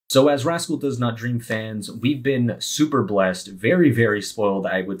So as Rascal Does Not Dream fans, we've been super blessed, very, very spoiled,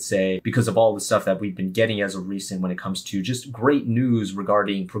 I would say, because of all the stuff that we've been getting as of recent when it comes to just great news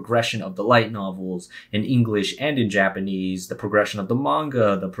regarding progression of the light novels in English and in Japanese, the progression of the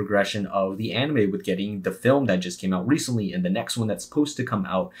manga, the progression of the anime with getting the film that just came out recently and the next one that's supposed to come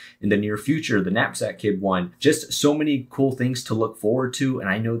out in the near future, the Knapsack Kid one. Just so many cool things to look forward to, and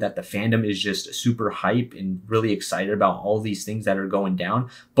I know that the fandom is just super hype and really excited about all these things that are going down.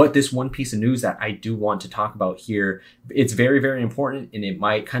 But this one piece of news that I do want to talk about here, it's very, very important, and it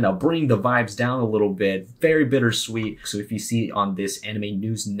might kind of bring the vibes down a little bit. Very bittersweet. So if you see on this Anime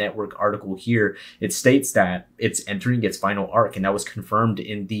News Network article here, it states that it's entering its final arc, and that was confirmed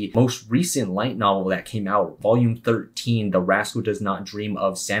in the most recent light novel that came out, volume 13, the Rascal Does Not Dream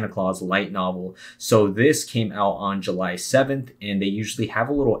of Santa Claus light novel. So this came out on July 7th, and they usually have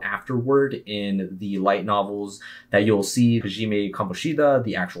a little afterword in the light novels that you'll see. Hajime Kamoshida,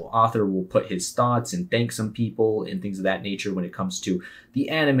 the actual author, will put his thoughts and thank some people and things of that nature when it comes to the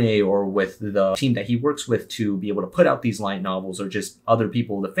anime or with the team that he works with to be able to put out these light novels, or just other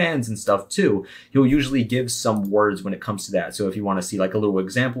people, the fans and stuff too. He'll usually give some words when it comes to that. So if you want to see like a little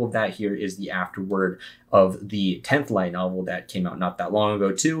example of that, here is the afterword of the 10th light novel that came out not that long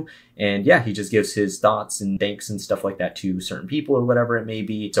ago too. And yeah, he just gives his thoughts and thanks and stuff like that to certain people or whatever it may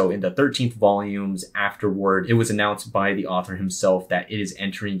be. So in the 13th volumes afterward, it was announced by the author himself that it is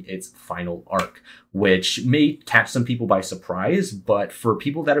entering its final arc, which may catch some people by surprise. But for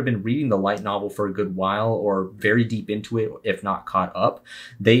people that have been reading the light novel for a good while or very deep into it, if not caught up,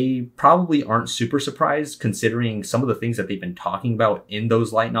 they probably aren't super surprised considering some of the things that they've been talking about in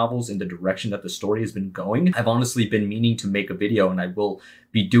those light novels and the direction that the story has been going. I've honestly been meaning to make a video, and I will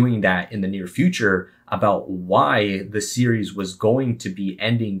be doing that in the near future, about why the series was going to be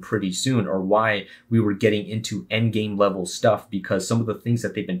ending pretty soon, or why we were getting into endgame level stuff, because some of the things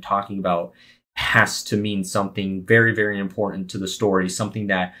that they've been talking about has to mean something very, very important to the story, something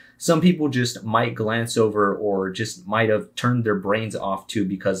that some people just might glance over or just might have turned their brains off to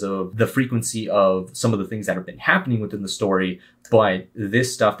because of the frequency of some of the things that have been happening within the story. But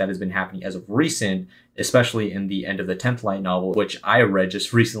this stuff that has been happening as of recent, especially in the end of the 10th light novel, which I read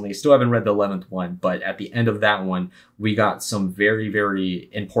just recently, still haven't read the 11th one, but at the end of that one, we got some very, very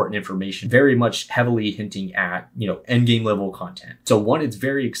important information, very much heavily hinting at, endgame level content. So one, it's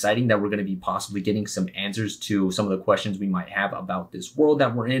very exciting that we're going to be possibly getting some answers to some of the questions we might have about this world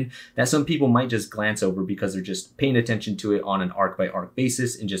that we're in, that some people might just glance over because they're just paying attention to it on an arc by arc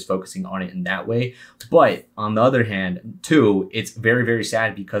basis and just focusing on it in that way. But on the other hand, too, it's very, very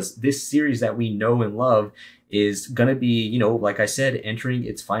sad because this series that we know and love is going to be, like I said, entering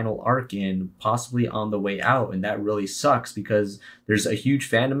its final arc and possibly on the way out. And that really sucks because there's a huge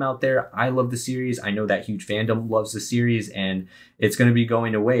fandom out there. I love the series. I know that huge fandom loves the series, and it's going to be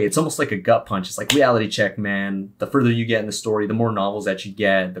going away. It's almost like a gut punch. It's like reality check, man. The further you get in the story, the more novels that you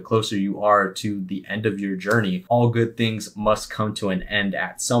get, the closer you are to the end of your journey. All good things must come to an end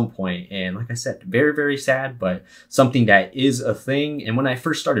at some point. And like I said, very, very sad, but something that is a thing. And when I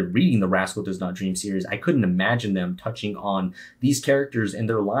first started reading the Rascal Does Not Dream series, I couldn't imagine them touching on these characters in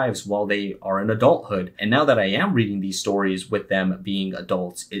their lives while they are in adulthood. And now that I am reading these stories with them being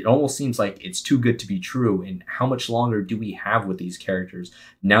adults, it almost seems like it's too good to be true. And how much longer do we have with these characters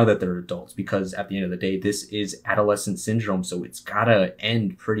now that they're adults? Because at the end of the day, this is adolescent syndrome, so it's gotta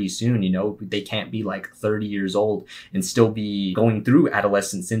end pretty soon. They can't be like 30 years old and still be going through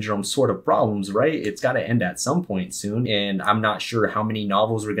adolescent syndrome sort of problems, right? It's gotta end at some point soon, and I'm not sure how many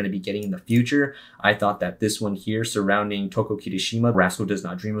novels we're gonna be getting in the future. I thought that this one here surrounding Toko Kirishima, Rascal Does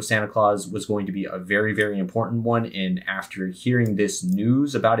Not Dream of Santa Claus, was going to be a very, very important one, and after hearing this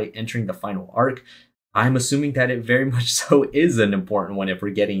news about it entering the final arc, I'm assuming that it very much so is an important one if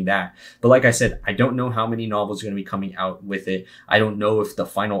we're getting that. But like I said, I don't know how many novels are going to be coming out with it. I don't know if the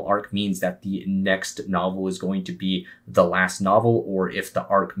final arc means that the next novel is going to be the last novel, or if the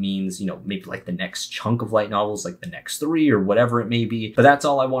arc means, maybe like the next chunk of light novels, like the next 3 or whatever it may be. But that's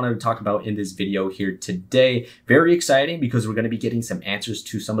all I wanted to talk about in this video here today. Very exciting because we're going to be getting some answers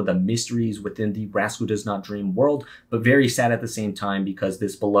to some of the mysteries within the Rascal Does Not Dream world, but very sad at the same time because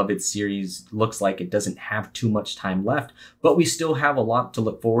this beloved series looks like it doesn't have too much time left, but we still have a lot to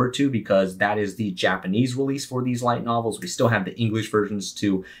look forward to because that is the Japanese release for these light novels. We still have the English versions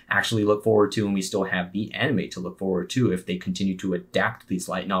to actually look forward to, and we still have the anime to look forward to if they continue to adapt these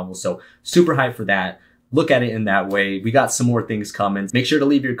light novels. So super hyped for that. look at it in that way. We got some more things coming. Make sure to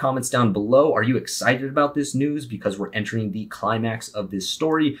leave your comments down below. Are you excited about this news because we're entering the climax of this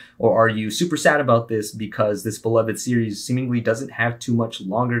story? Or are you super sad about this because this beloved series seemingly doesn't have too much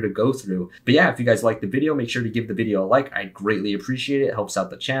longer to go through? But yeah, if you guys liked the video, make sure to give the video a like. I'd greatly appreciate it. It helps out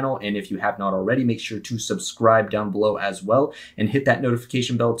the channel. And if you have not already, make sure to subscribe down below as well and hit that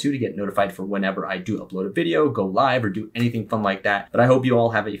notification bell too to get notified for whenever I do upload a video, go live, or do anything fun like that. But I hope you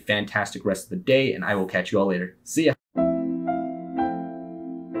all have a fantastic rest of the day, and I will catch you all later. See ya.